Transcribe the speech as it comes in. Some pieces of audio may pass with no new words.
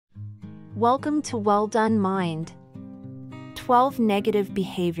Welcome to Welldone Mind. 12 negative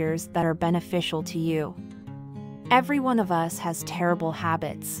behaviors that are beneficial to you. Every one of us has terrible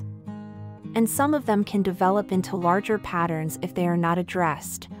habits. And some of them can develop into larger patterns if they are not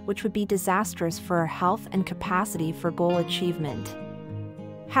addressed, which would be disastrous for our health and capacity for goal achievement.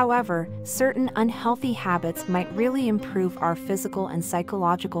 However, certain unhealthy habits might really improve our physical and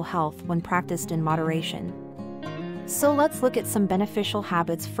psychological health when practiced in moderation. So let's look at some beneficial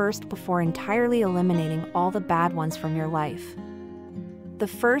habits first before entirely eliminating all the bad ones from your life. The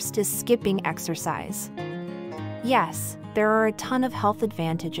first is skipping exercise. Yes, there are a ton of health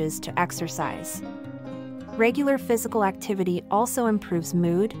advantages to exercise. Regular physical activity also improves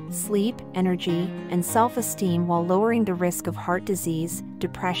mood, sleep, energy, and self-esteem while lowering the risk of heart disease,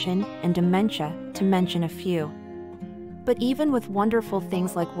 depression, and dementia, to mention a few. But even with wonderful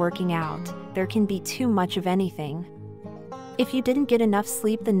things like working out, there can be too much of anything. If you didn't get enough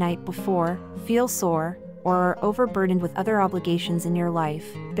sleep the night before, feel sore, or are overburdened with other obligations in your life,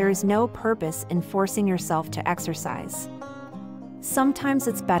 there is no purpose in forcing yourself to exercise. Sometimes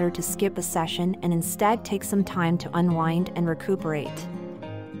it's better to skip a session and instead take some time to unwind and recuperate.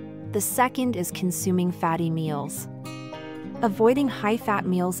 The second is consuming fatty meals. Avoiding high-fat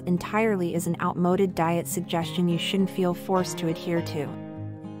meals entirely is an outmoded diet suggestion you shouldn't feel forced to adhere to.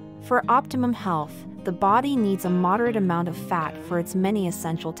 For optimum health, the body needs a moderate amount of fat for its many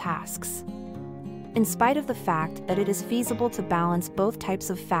essential tasks. In spite of the fact that it is feasible to balance both types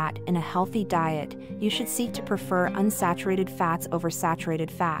of fat in a healthy diet, you should seek to prefer unsaturated fats over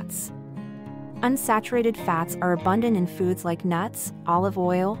saturated fats. Unsaturated fats are abundant in foods like nuts, olive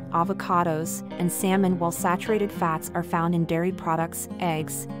oil, avocados, and salmon, while saturated fats are found in dairy products,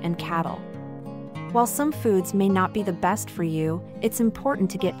 eggs, and cattle. While some foods may not be the best for you, it's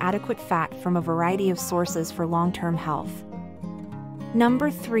important to get adequate fat from a variety of sources for long-term health. Number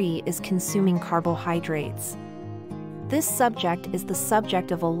 3 is consuming carbohydrates. This subject is the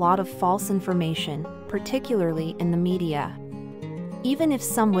subject of a lot of false information, particularly in the media. Even if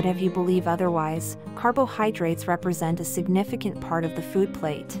some would have you believe otherwise, carbohydrates represent a significant part of the food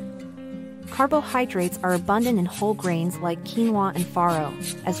plate. Carbohydrates are abundant in whole grains like quinoa and farro,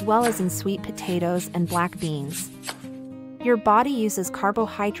 as well as in sweet potatoes and black beans. Your body uses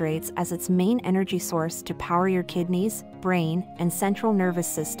carbohydrates as its main energy source to power your kidneys, brain, and central nervous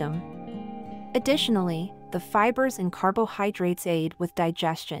system. Additionally, the fibers in carbohydrates aid with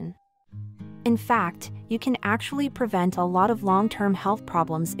digestion. In fact, you can actually prevent a lot of long-term health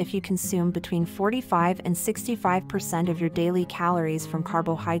problems if you consume between 45 and 65% of your daily calories from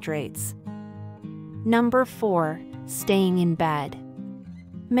carbohydrates. Number 4, staying in bed.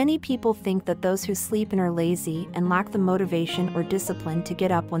 Many people think that those who sleep in are lazy and lack the motivation or discipline to get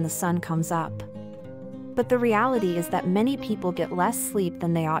up when the sun comes up. But the reality is that many people get less sleep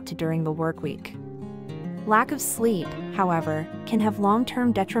than they ought to during the work week. Lack of sleep, however, can have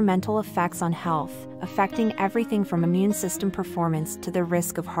long-term detrimental effects on health, affecting everything from immune system performance to the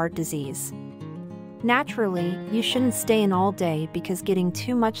risk of heart disease. Naturally, you shouldn't stay in all day because getting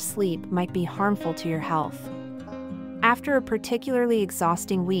too much sleep might be harmful to your health. After a particularly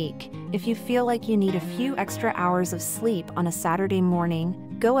exhausting week, if you feel like you need a few extra hours of sleep on a Saturday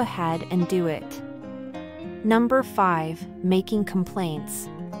morning, go ahead and do it. Number 5, making complaints.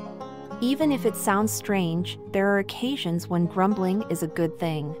 Even if it sounds strange, there are occasions when grumbling is a good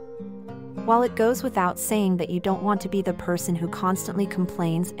thing. While it goes without saying that you don't want to be the person who constantly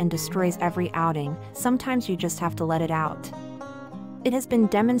complains and destroys every outing, sometimes you just have to let it out. It has been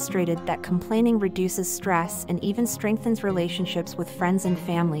demonstrated that complaining reduces stress and even strengthens relationships with friends and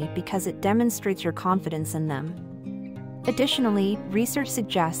family because it demonstrates your confidence in them. Additionally, research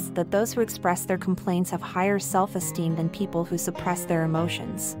suggests that those who express their complaints have higher self-esteem than people who suppress their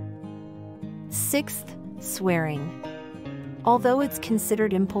emotions. 6th, swearing. Although it's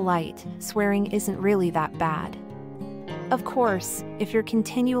considered impolite, swearing isn't really that bad. Of course, if you're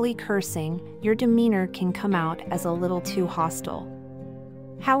continually cursing, your demeanor can come out as a little too hostile.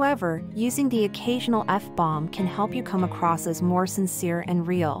 However, using the occasional F-bomb can help you come across as more sincere and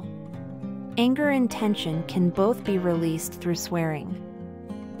real. Anger and tension can both be released through swearing.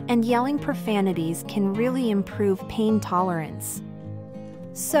 And yelling profanities can really improve pain tolerance.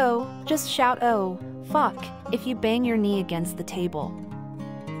 So, just shout "oh, fuck" if you bang your knee against the table.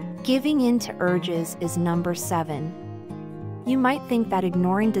 Giving in to urges is number 7. You might think that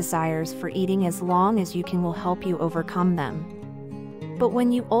ignoring desires for eating as long as you can will help you overcome them. But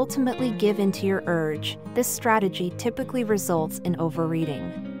when you ultimately give in to your urge, this strategy typically results in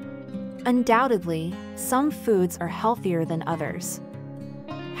overeating. Undoubtedly, some foods are healthier than others.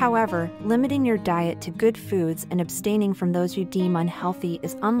 However, limiting your diet to good foods and abstaining from those you deem unhealthy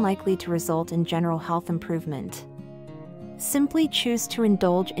is unlikely to result in general health improvement. Simply choose to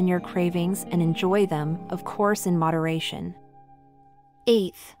indulge in your cravings and enjoy them, of course in moderation.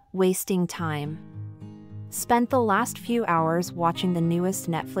 8th, wasting time. Spent the last few hours watching the newest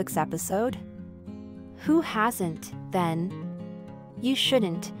Netflix episode? Who hasn't, then? You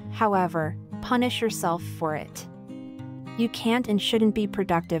shouldn't, however, punish yourself for it. You can't and shouldn't be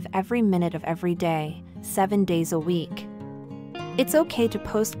productive every minute of every day, 7 days a week. It's okay to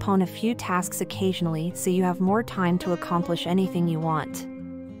postpone a few tasks occasionally so you have more time to accomplish anything you want.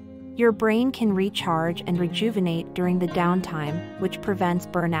 Your brain can recharge and rejuvenate during the downtime, which prevents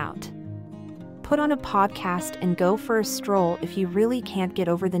burnout. Put on a podcast and go for a stroll if you really can't get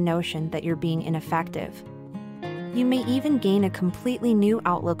over the notion that you're being ineffective. You may even gain a completely new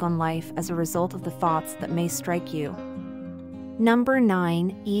outlook on life as a result of the thoughts that may strike you. Number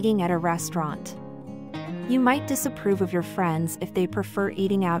 9, eating at a restaurant. You might disapprove of your friends if they prefer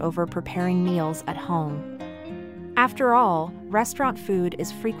eating out over preparing meals at home. After all, restaurant food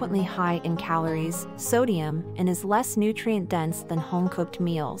is frequently high in calories, sodium, and is less nutrient-dense than home-cooked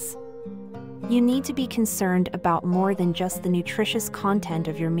meals. You need to be concerned about more than just the nutritious content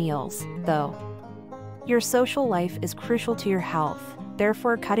of your meals, though. Your social life is crucial to your health,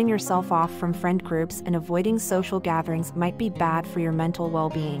 therefore cutting yourself off from friend groups and avoiding social gatherings might be bad for your mental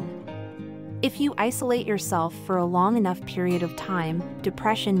well-being. If you isolate yourself for a long enough period of time,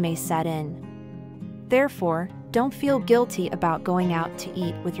 depression may set in. Therefore, don't feel guilty about going out to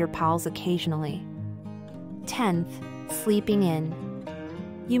eat with your pals occasionally. 10th, sleeping in.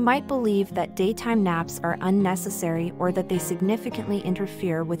 You might believe that daytime naps are unnecessary or that they significantly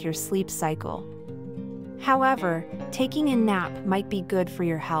interfere with your sleep cycle. However, taking a nap might be good for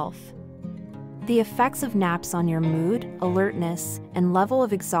your health. The effects of naps on your mood, alertness, and level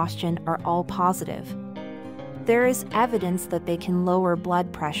of exhaustion are all positive. There is evidence that they can lower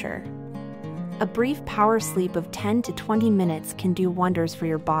blood pressure. A brief power sleep of 10 to 20 minutes can do wonders for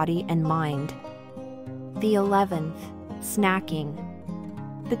your body and mind. The 11th, snacking.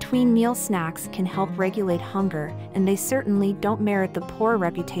 Between meal snacks can help regulate hunger, and they certainly don't merit the poor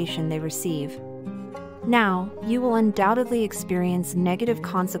reputation they receive. Now, you will undoubtedly experience negative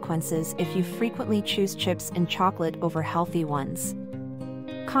consequences if you frequently choose chips and chocolate over healthy ones.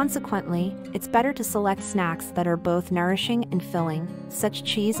 Consequently, it's better to select snacks that are both nourishing and filling, such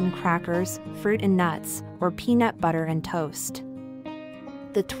cheese and crackers, fruit and nuts, or peanut butter and toast.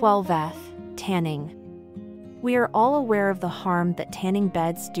 The 12th, tanning. We are all aware of the harm that tanning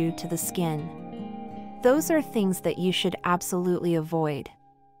beds do to the skin. Those are things that you should absolutely avoid.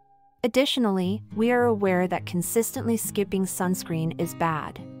 Additionally, we are aware that consistently skipping sunscreen is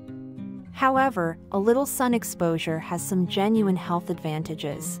bad. However, a little sun exposure has some genuine health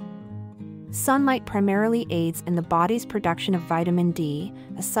advantages. Sunlight primarily aids in the body's production of vitamin D,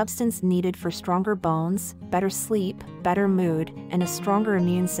 a substance needed for stronger bones, better sleep, better mood, and a stronger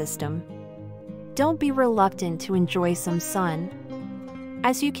immune system. Don't be reluctant to enjoy some sun.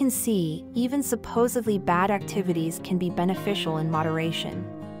 As you can see, even supposedly bad activities can be beneficial in moderation.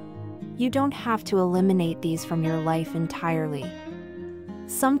 You don't have to eliminate these from your life entirely.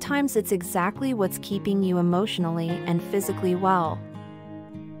 Sometimes it's exactly what's keeping you emotionally and physically well.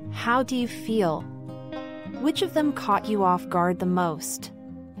 How do you feel? Which of them caught you off guard the most?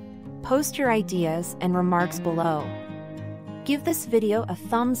 Post your ideas and remarks below. Give this video a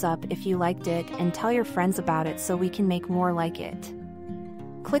thumbs up if you liked it and tell your friends about it so we can make more like it.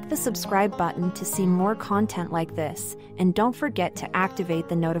 Click the subscribe button to see more content like this, and don't forget to activate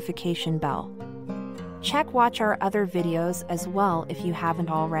the notification bell. Watch our other videos as well if you haven't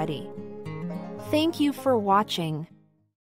already. Thank you for watching.